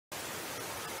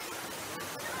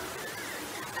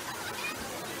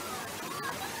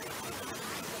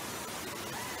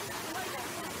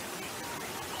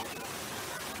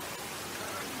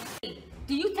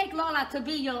do you take Lola to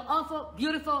be your awful,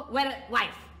 beautiful, wedded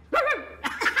wife?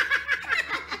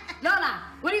 Lola,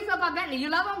 what do you feel about Bentley? You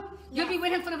love him? You'll be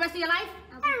with him for the rest of your life?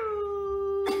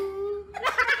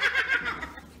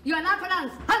 You are not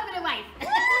pronounced husband and wife.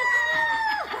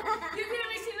 You see the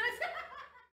way she looks?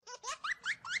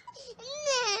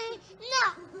 No.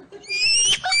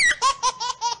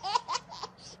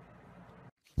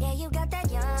 Yeah, you got that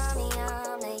yummy,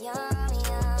 yum, that yummy,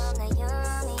 yum, that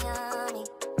yummy, yummy.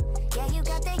 Yeah, you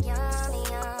got that yummy,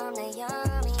 yum, that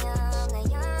yummy, yum, that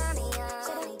yummy, yummy.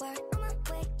 Said a word on my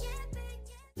way, yeah, bang,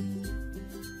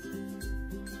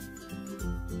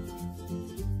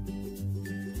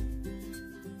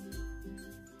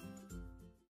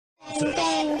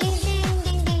 ding,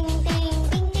 ding, ding, ding, ding, ding,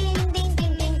 ding, ding,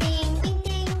 ding, ding, ding,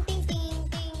 ding, ding, ding,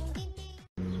 ding, ding.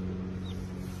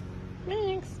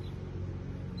 Thanks.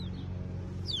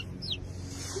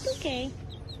 It's okay.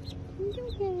 It's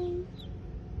okay.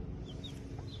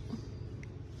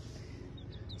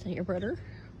 Is that your brother?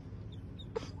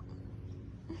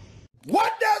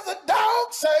 What does a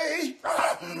dog say?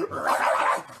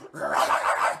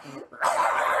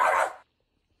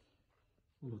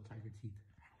 Little tiger teeth.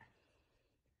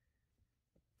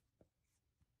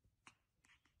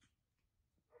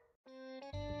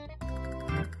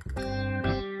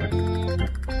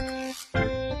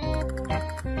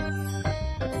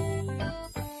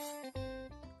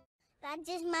 That's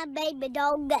just my baby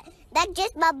dog. That's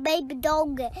just my baby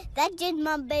dog. That's just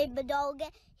my baby dog.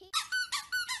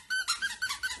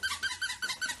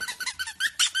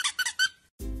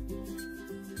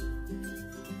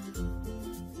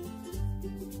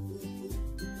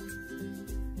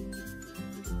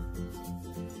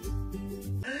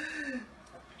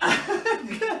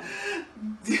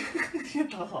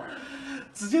躺好，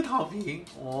直接躺平。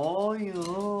哦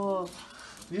呦，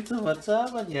你怎么这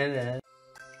么粘人？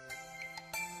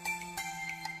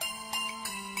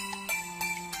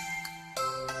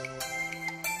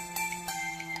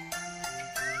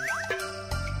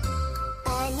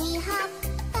 Bunny hop,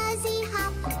 fuzzy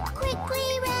hop,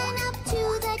 quickly ran up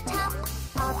to the top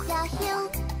of the hill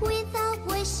with a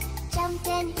whoosh, jumped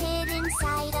and hid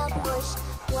inside a bush.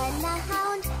 When the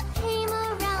hound came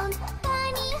around,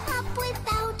 Bunny hopped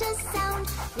without a sound,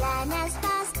 ran as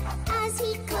fast as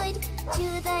he could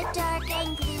to the dark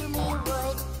and gloomy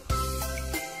wood.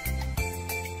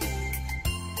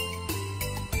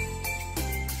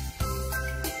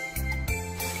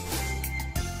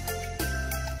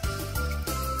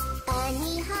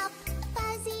 Bunny hop,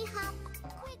 fuzzy hop,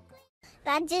 quickly.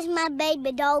 That's just my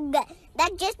baby dog.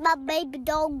 That's just my baby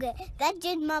dog. That's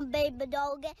just my baby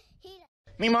dog.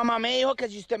 Mi mamá me dijo que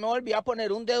si usted me volvía a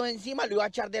poner un dedo encima, lo iba a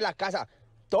echar de la casa.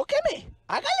 Tóqueme,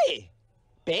 hágale.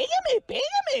 Pégame,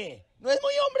 pégame. No es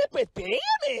muy hombre, pues pégame,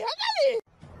 hágale.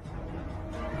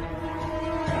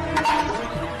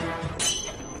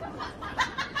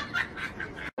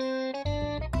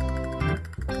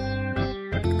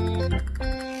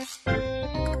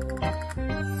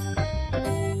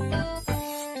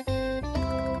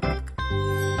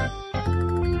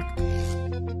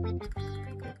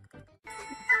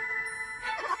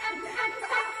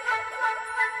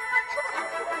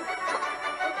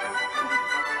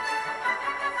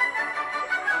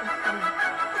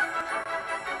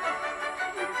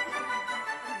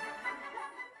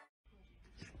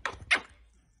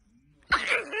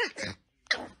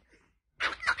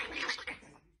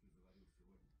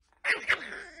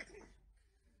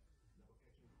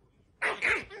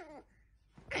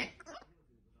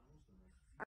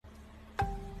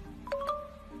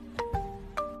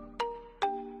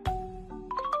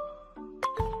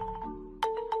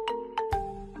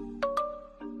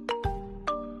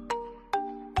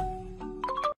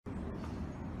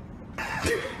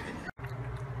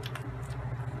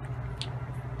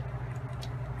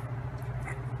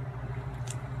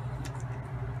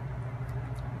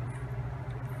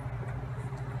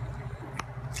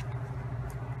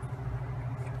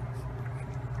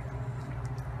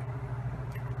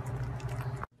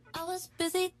 I was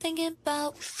busy thinking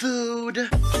about Food,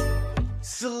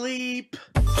 sleep,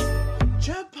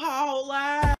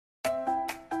 Chipotle.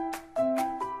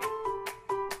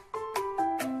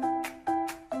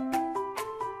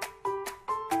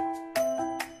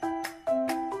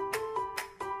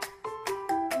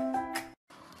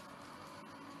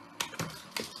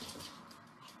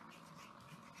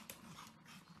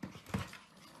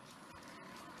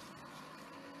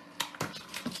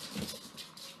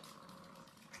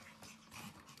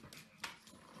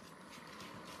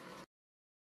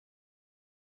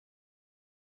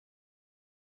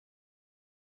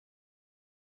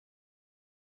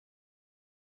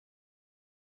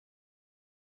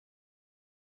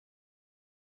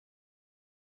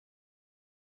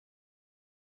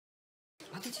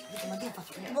 dici, ma che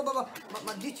faccio?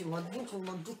 Ma dici.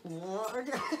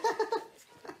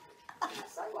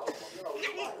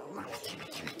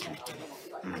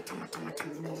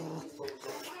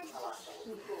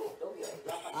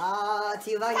 Ah,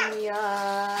 ti vagna,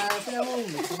 siamo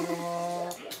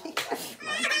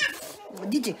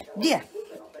dici, dia.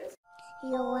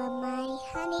 You are my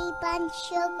honey bun,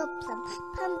 sugar plum,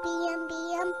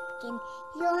 pumpkin.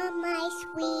 You're my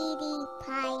sweetie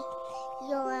pie.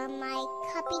 You're my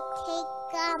cupcake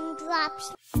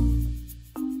gumdrops.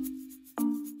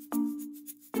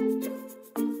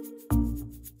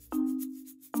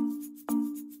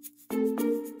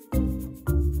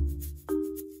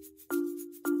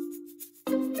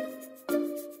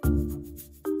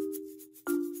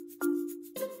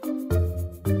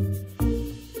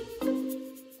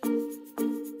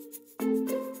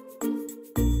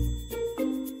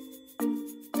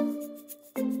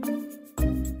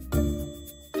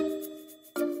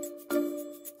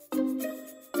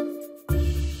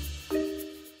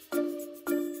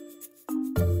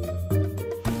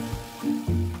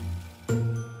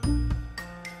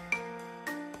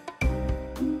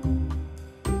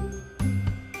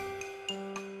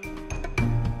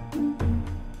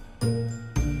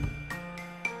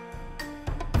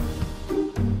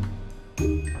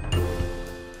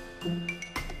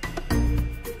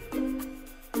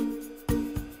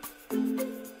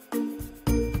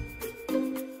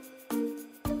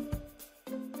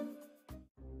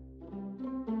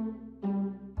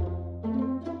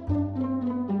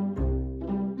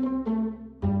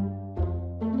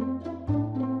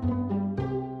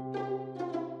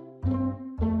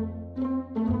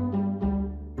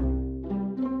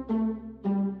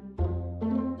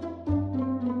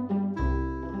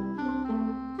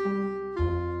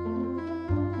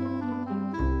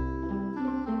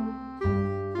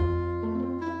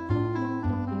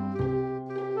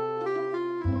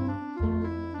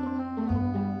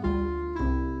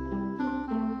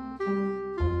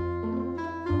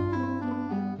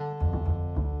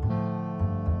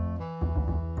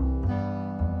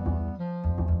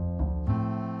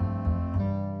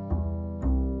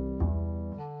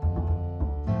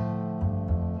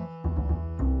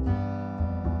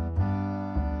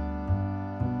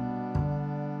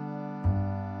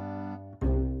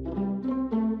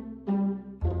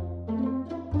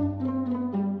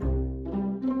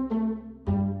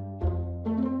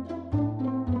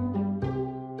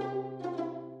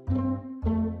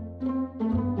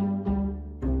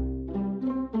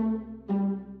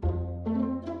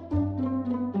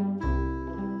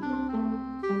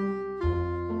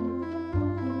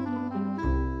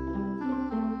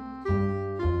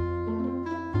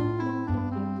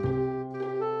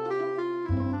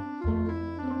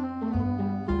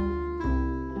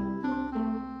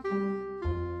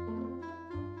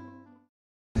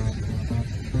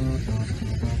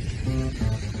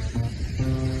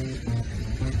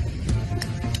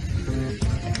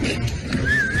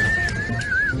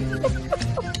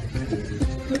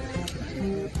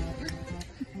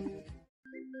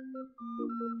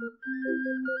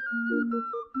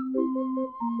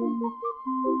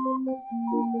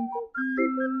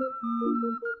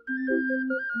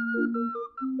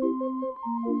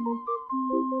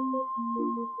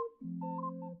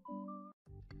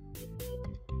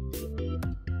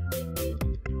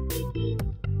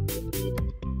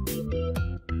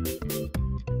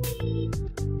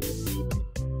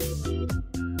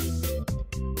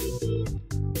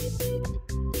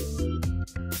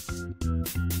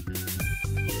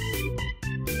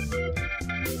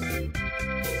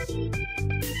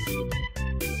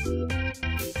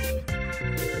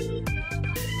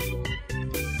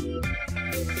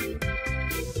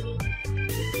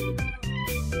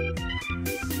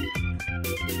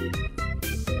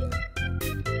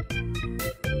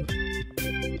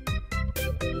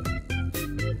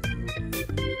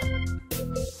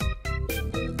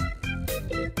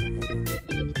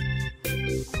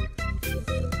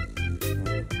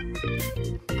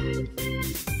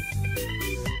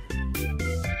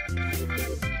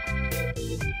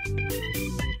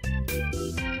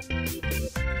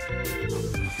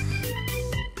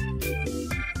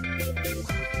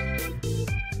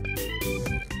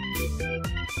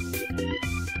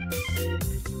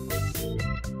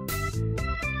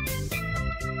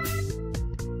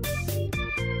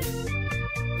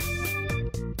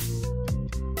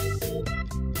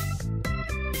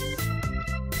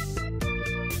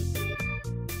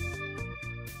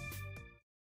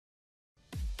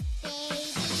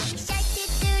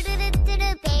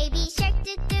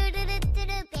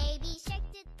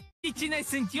 cine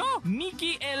sunt eu?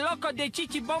 Mickey e loco de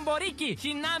Cici Bomborichi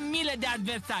și n-am milă de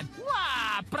adversari. Ua,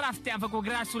 praf te-am făcut,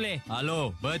 grasule.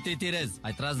 Alo, bă, titirez,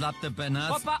 ai tras lapte pe nas?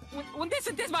 Opa, unde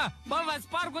sunteți, bă? Bă, vă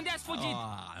sparg, unde ați fugit?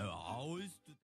 Auzi?